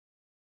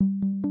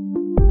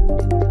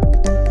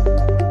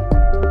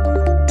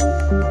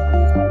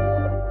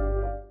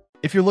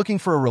If you're looking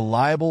for a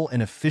reliable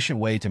and efficient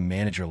way to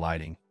manage your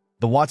lighting,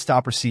 the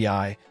Wattstopper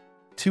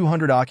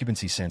CI-200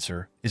 occupancy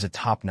sensor is a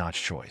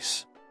top-notch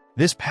choice.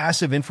 This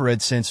passive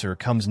infrared sensor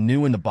comes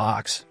new in the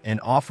box and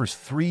offers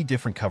 3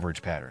 different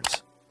coverage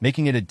patterns,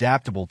 making it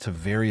adaptable to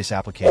various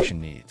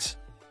application needs.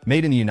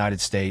 Made in the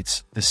United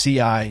States, the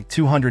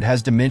CI-200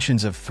 has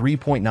dimensions of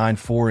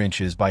 3.94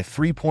 inches by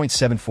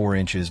 3.74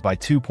 inches by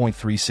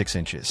 2.36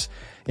 inches,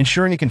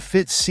 ensuring it can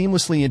fit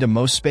seamlessly into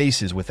most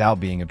spaces without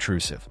being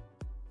obtrusive.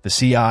 The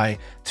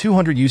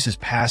CI-200 uses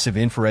passive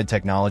infrared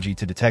technology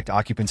to detect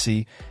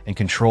occupancy and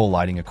control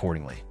lighting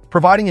accordingly,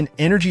 providing an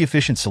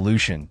energy-efficient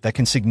solution that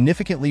can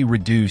significantly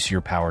reduce your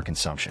power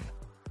consumption.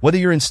 Whether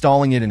you're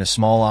installing it in a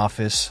small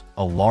office,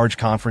 a large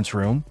conference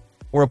room,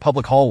 or a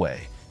public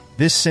hallway,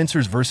 this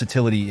sensor's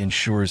versatility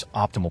ensures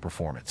optimal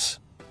performance.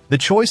 The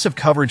choice of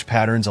coverage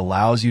patterns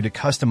allows you to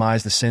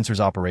customize the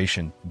sensor's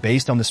operation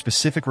based on the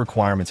specific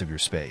requirements of your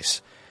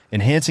space,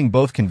 enhancing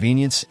both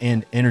convenience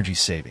and energy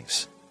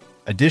savings.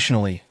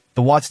 Additionally,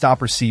 the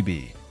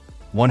Wattstopper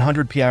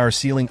CB-100 PIR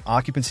ceiling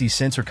occupancy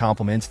sensor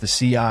complements the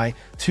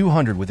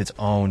CI-200 with its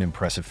own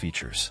impressive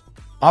features.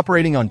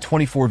 Operating on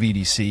 24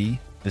 VDC,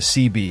 the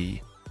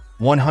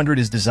CB-100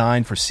 is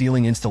designed for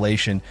ceiling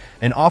installation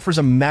and offers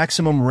a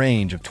maximum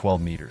range of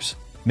 12 meters,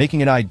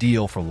 making it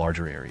ideal for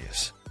larger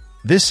areas.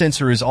 This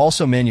sensor is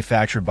also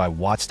manufactured by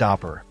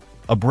Wattstopper,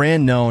 a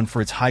brand known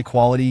for its high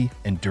quality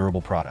and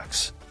durable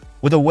products.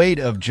 With a weight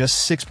of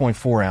just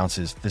 6.4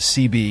 ounces, the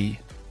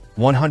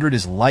CB-100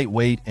 is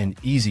lightweight and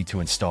easy to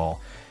install,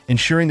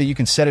 ensuring that you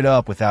can set it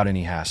up without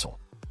any hassle.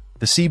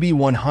 The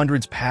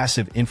CB-100's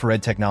passive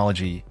infrared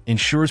technology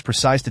ensures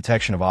precise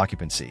detection of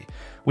occupancy,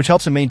 which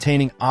helps in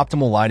maintaining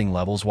optimal lighting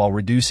levels while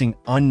reducing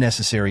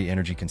unnecessary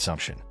energy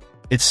consumption.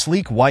 Its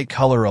sleek white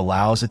color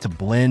allows it to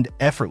blend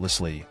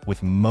effortlessly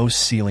with most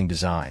ceiling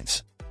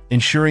designs,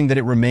 ensuring that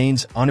it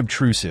remains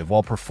unobtrusive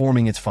while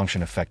performing its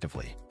function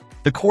effectively.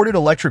 The corded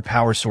electric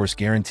power source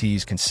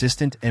guarantees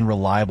consistent and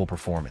reliable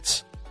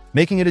performance,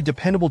 making it a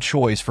dependable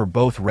choice for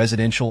both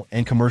residential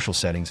and commercial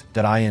settings.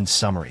 In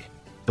summary,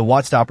 the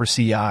Wattstopper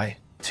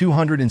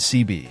CI-200 and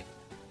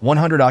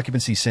CB-100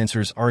 occupancy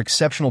sensors are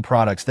exceptional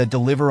products that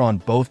deliver on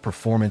both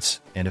performance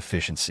and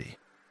efficiency.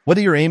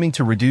 Whether you're aiming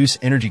to reduce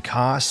energy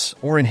costs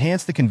or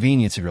enhance the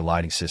convenience of your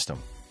lighting system,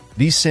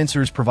 these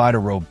sensors provide a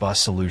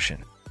robust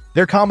solution.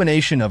 Their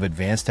combination of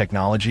advanced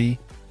technology,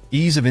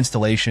 ease of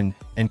installation,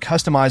 and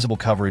customizable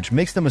coverage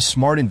makes them a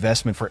smart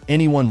investment for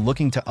anyone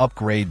looking to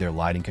upgrade their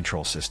lighting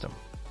control system.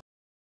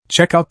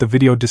 Check out the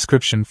video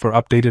description for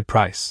updated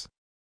price.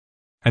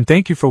 And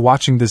thank you for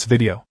watching this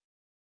video.